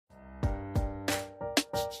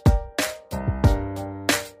Hello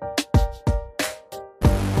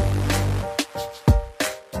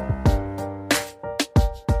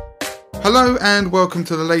and welcome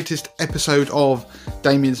to the latest episode of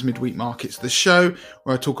Damien's Midweek Markets, the show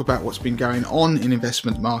where I talk about what's been going on in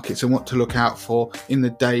investment markets and what to look out for in the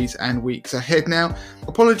days and weeks ahead. Now,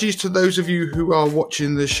 apologies to those of you who are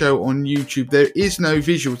watching the show on YouTube. There is no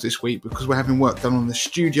visuals this week because we're having work done on the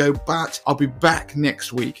studio, but I'll be back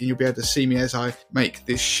next week and you'll be able to see me as I make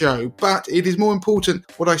this show. But it is more important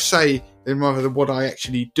what I say than rather than what I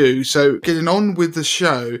actually do. So getting on with the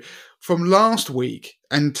show, from last week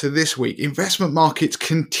and to this week, investment markets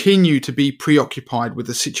continue to be preoccupied with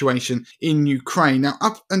the situation in Ukraine. Now,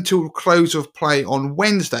 up until close of play on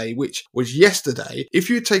Wednesday, which was yesterday, if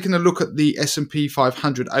you had taken a look at the S&P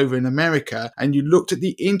 500 over in America and you looked at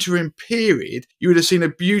the interim period, you would have seen a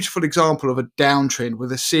beautiful example of a downtrend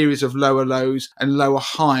with a series of lower lows and lower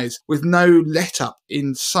highs with no let-up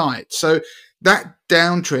in sight. So that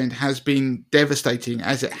downtrend has been devastating,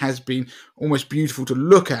 as it has been almost beautiful to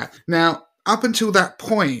look at. Now, up until that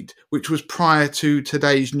point, which was prior to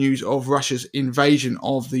today's news of Russia's invasion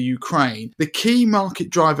of the Ukraine, the key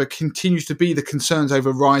market driver continues to be the concerns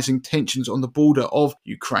over rising tensions on the border of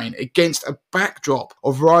Ukraine against a backdrop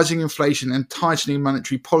of rising inflation and tightening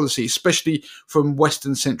monetary policy, especially from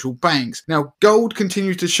Western central banks. Now, gold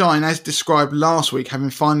continues to shine as described last week,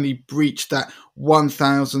 having finally breached that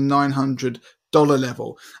 $1,900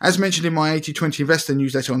 level. As mentioned in my 80/20 investor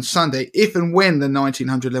newsletter on Sunday, if and when the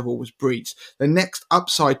 1900 level was breached, the next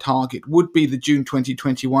upside target would be the June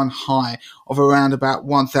 2021 high of around about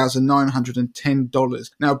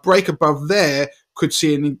 $1,910. Now, a break above there could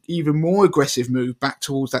see an even more aggressive move back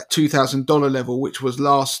towards that $2,000 level, which was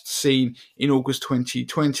last seen in August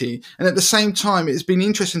 2020. And at the same time, it's been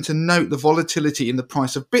interesting to note the volatility in the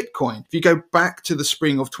price of Bitcoin. If you go back to the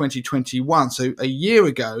spring of 2021, so a year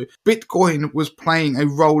ago, Bitcoin was playing a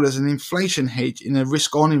role as an inflation hedge in a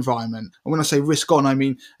risk-on environment. And when I say risk-on, I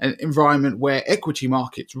mean an environment where equity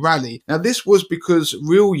markets rally. Now, this was because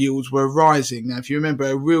real yields were rising. Now, if you remember,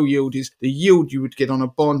 a real yield is the yield you would get on a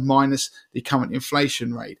bond minus the current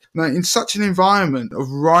inflation rate. Now, in such an environment of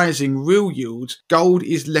rising real yields, gold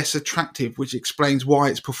is less attractive, which explains why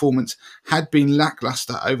its performance had been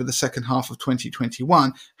lackluster over the second half of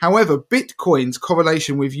 2021. However, Bitcoin's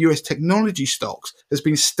correlation with US technology stocks has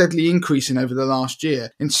been steadily increasing over the last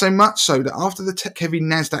year, and so much so that after the tech-heavy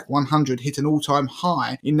Nasdaq 100 hit an all-time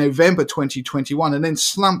high in November 2021 and then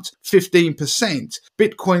slumped 15%,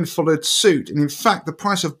 Bitcoin followed suit. And in fact, the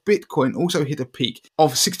price of Bitcoin also hit a peak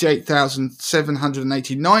of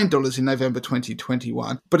 $68,789 in November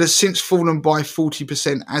 2021, but has since fallen by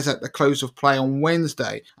 40% as at the close of play on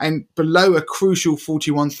Wednesday, and below a crucial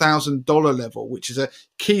 $41,000 level, which is a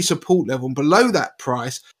key support level. And below that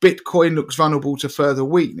price, Bitcoin looks vulnerable to further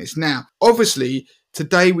weakness. Now, obviously,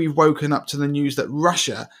 today we've woken up to the news that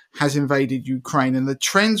Russia has invaded Ukraine, and the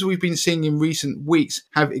trends we've been seeing in recent weeks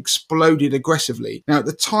have exploded aggressively. Now, at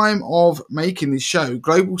the time of making this show,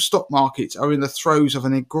 global stock markets are in the throes of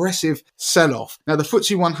an aggressive sell-off. Now, the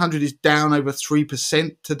FTSE 100 is down over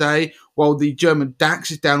 3% today, while the German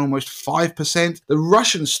DAX is down almost 5%. The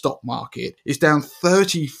Russian stock market is down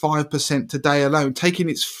 35% today alone, taking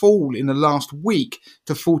its fall in the last week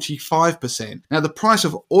to 45%. Now, the price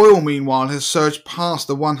of oil, meanwhile, has surged past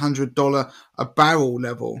the $100 a barrel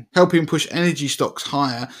level, helping push energy stocks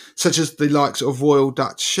higher, such as the likes of Royal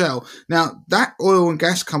Dutch Shell. Now, that oil and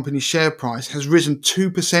gas company share price has risen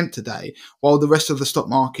 2% today, while the rest of the stock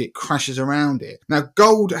market crashes around it. Now,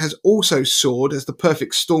 gold has also soared as the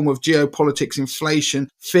perfect storm of geopolitics, inflation,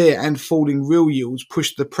 fear, and falling real yields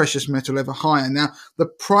pushed the precious metal ever higher. Now, the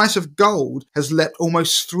price of gold has leapt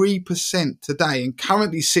almost 3% today and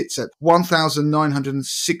currently sits at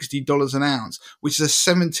 $1,960 an ounce, which is a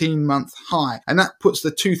 17-month high. And that puts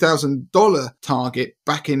the $2,000 target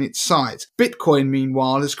back in its sights. Bitcoin,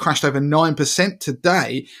 meanwhile, has crashed over 9%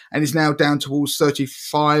 today and is now down towards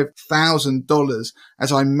 $35,000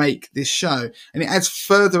 as I make this show. And it adds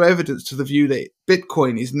further evidence to the view that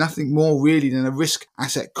Bitcoin is nothing more really than a risk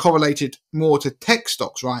asset correlated more to tech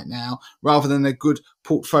stocks right now rather than a good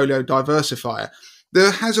portfolio diversifier.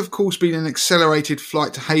 There has, of course, been an accelerated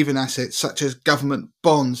flight to haven assets such as government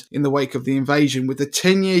bonds in the wake of the invasion, with the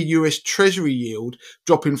 10-year US Treasury yield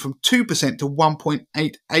dropping from 2% to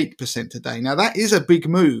 1.88% today. Now, that is a big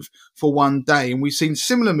move for one day, and we've seen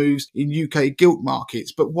similar moves in UK gilt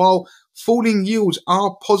markets. But while falling yields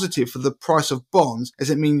are positive for the price of bonds, as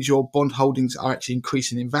it means your bond holdings are actually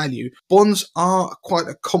increasing in value, bonds are quite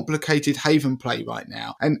a complicated haven play right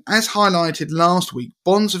now. And as highlighted last week,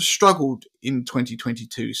 bonds have struggled in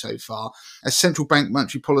 2022 so far, as central bank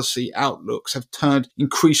monetary policy outlooks have turned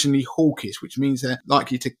increasingly hawkish, which means they're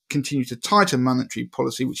likely to continue to tighten monetary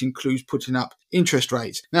policy, which includes putting up interest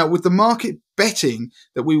rates. Now, with the market betting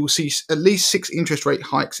that we will see at least 6 interest rate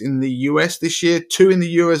hikes in the US this year, 2 in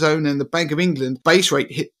the Eurozone, and the Bank of England base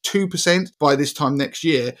rate hit 2% by this time next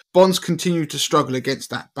year, bonds continue to struggle against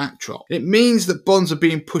that backdrop. It means that bonds are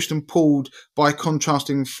being pushed and pulled by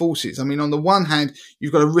contrasting forces. I mean, on the one hand,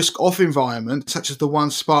 you've got a risk-off environment, such as the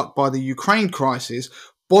one sparked by the Ukraine crisis.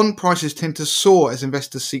 Bond prices tend to soar as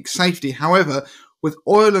investors seek safety. However, with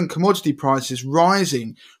oil and commodity prices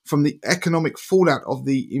rising from the economic fallout of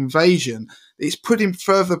the invasion, it's putting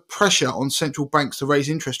further pressure on central banks to raise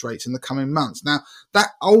interest rates in the coming months. Now, that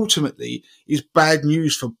ultimately is bad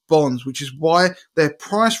news for bonds, which is why their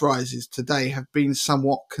price rises today have been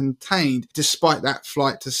somewhat contained despite that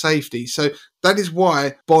flight to safety. So that is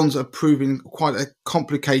why bonds are proving quite a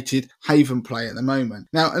complicated haven play at the moment.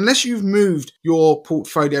 Now, unless you've moved your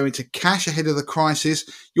portfolio into cash ahead of the crisis,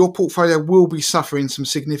 your portfolio will be suffering some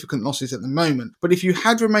significant losses at the moment. But if you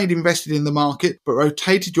had remained invested in the market, but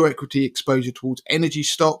rotated your equity exposure towards energy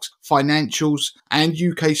stocks, financials, and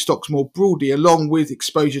UK stocks more broadly, along with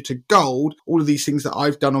exposure to gold, all of these things that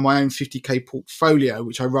I've done on my own 50k portfolio,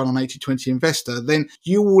 which I run on 80/20 Investor, then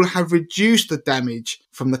you will have reduced the damage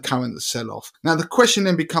from the current sell-off. Now, the question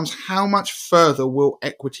then becomes, how much further will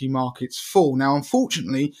equity markets fall? Now,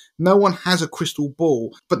 unfortunately, no one has a crystal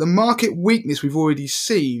ball, but the market weakness we've already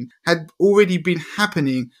seen had already been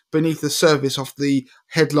happening beneath the surface of the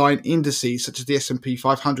headline indices, such as the S&P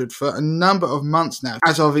 500, for a number of months now,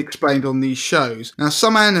 as I've explained on these shows. Now,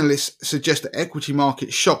 some analysts suggest that equity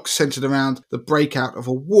market shocks centered around the breakout of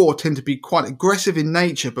a war tend to be quite aggressive in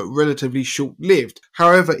nature, but relatively short-lived.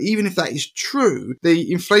 However, even if that is true, the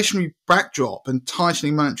inflationary backdrop and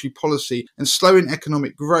tightening monetary policy and slowing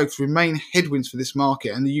economic growth remain headwinds for this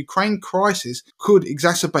market, and the Ukraine crisis could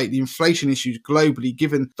exacerbate the inflation issues globally,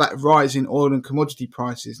 given that rise in oil and commodity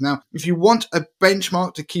prices. Now, if you want a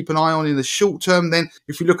benchmark to keep an eye on in the short term, then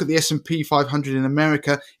if we look at the S&P 500 in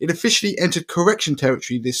America, it officially entered correction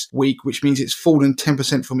territory this week, which means it's fallen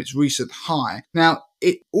 10% from its recent high. Now,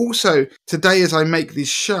 it also, today as I make this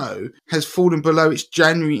show, has fallen below its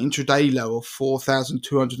January intraday low of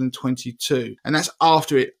 4,222. And that's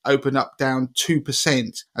after it opened up down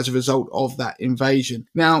 2% as a result of that invasion.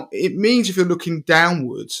 Now, it means if you're looking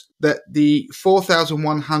downwards, that the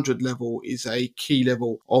 4,100 level is a key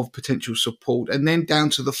level of potential support, and then down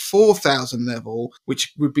to the 4,000 level,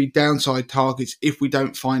 which would be downside targets if we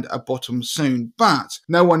don't find a bottom soon. But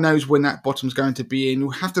no one knows when that bottom's going to be in.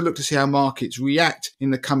 We'll have to look to see how markets react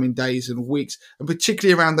in the coming days and weeks, and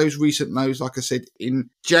particularly around those recent lows, like I said,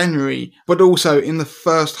 in January, but also in the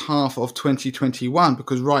first half of 2021,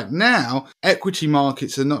 because right now, equity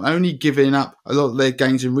markets are not only giving up a lot of their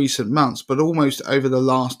gains in recent months, but almost over the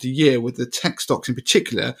last year, with the tech stocks in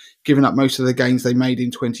particular giving up most of the gains they made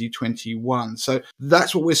in 2021. So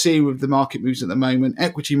that's what we're seeing with the market moves at the moment.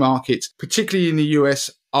 Equity markets, particularly in the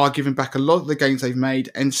US, are giving back a lot of the gains they've made,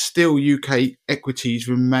 and still UK equities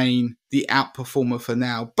remain the outperformer for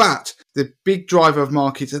now. But the big driver of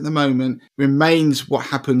markets at the moment remains what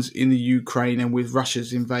happens in the Ukraine and with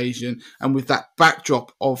Russia's invasion, and with that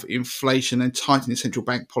backdrop of inflation and tightening central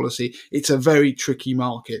bank policy, it's a very tricky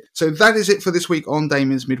market. So that is it for this week on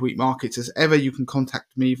Damien's Midweek Markets. As ever, you can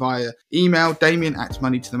contact me via email.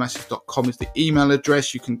 Damien@moneytothemasses.com is the email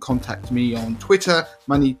address. You can contact me on Twitter,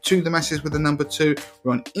 Money to the Masses with the number 2.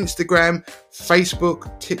 We're on Instagram,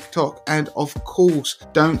 Facebook, TikTok, and of course,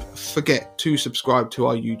 don't forget to subscribe to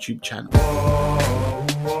our YouTube channel.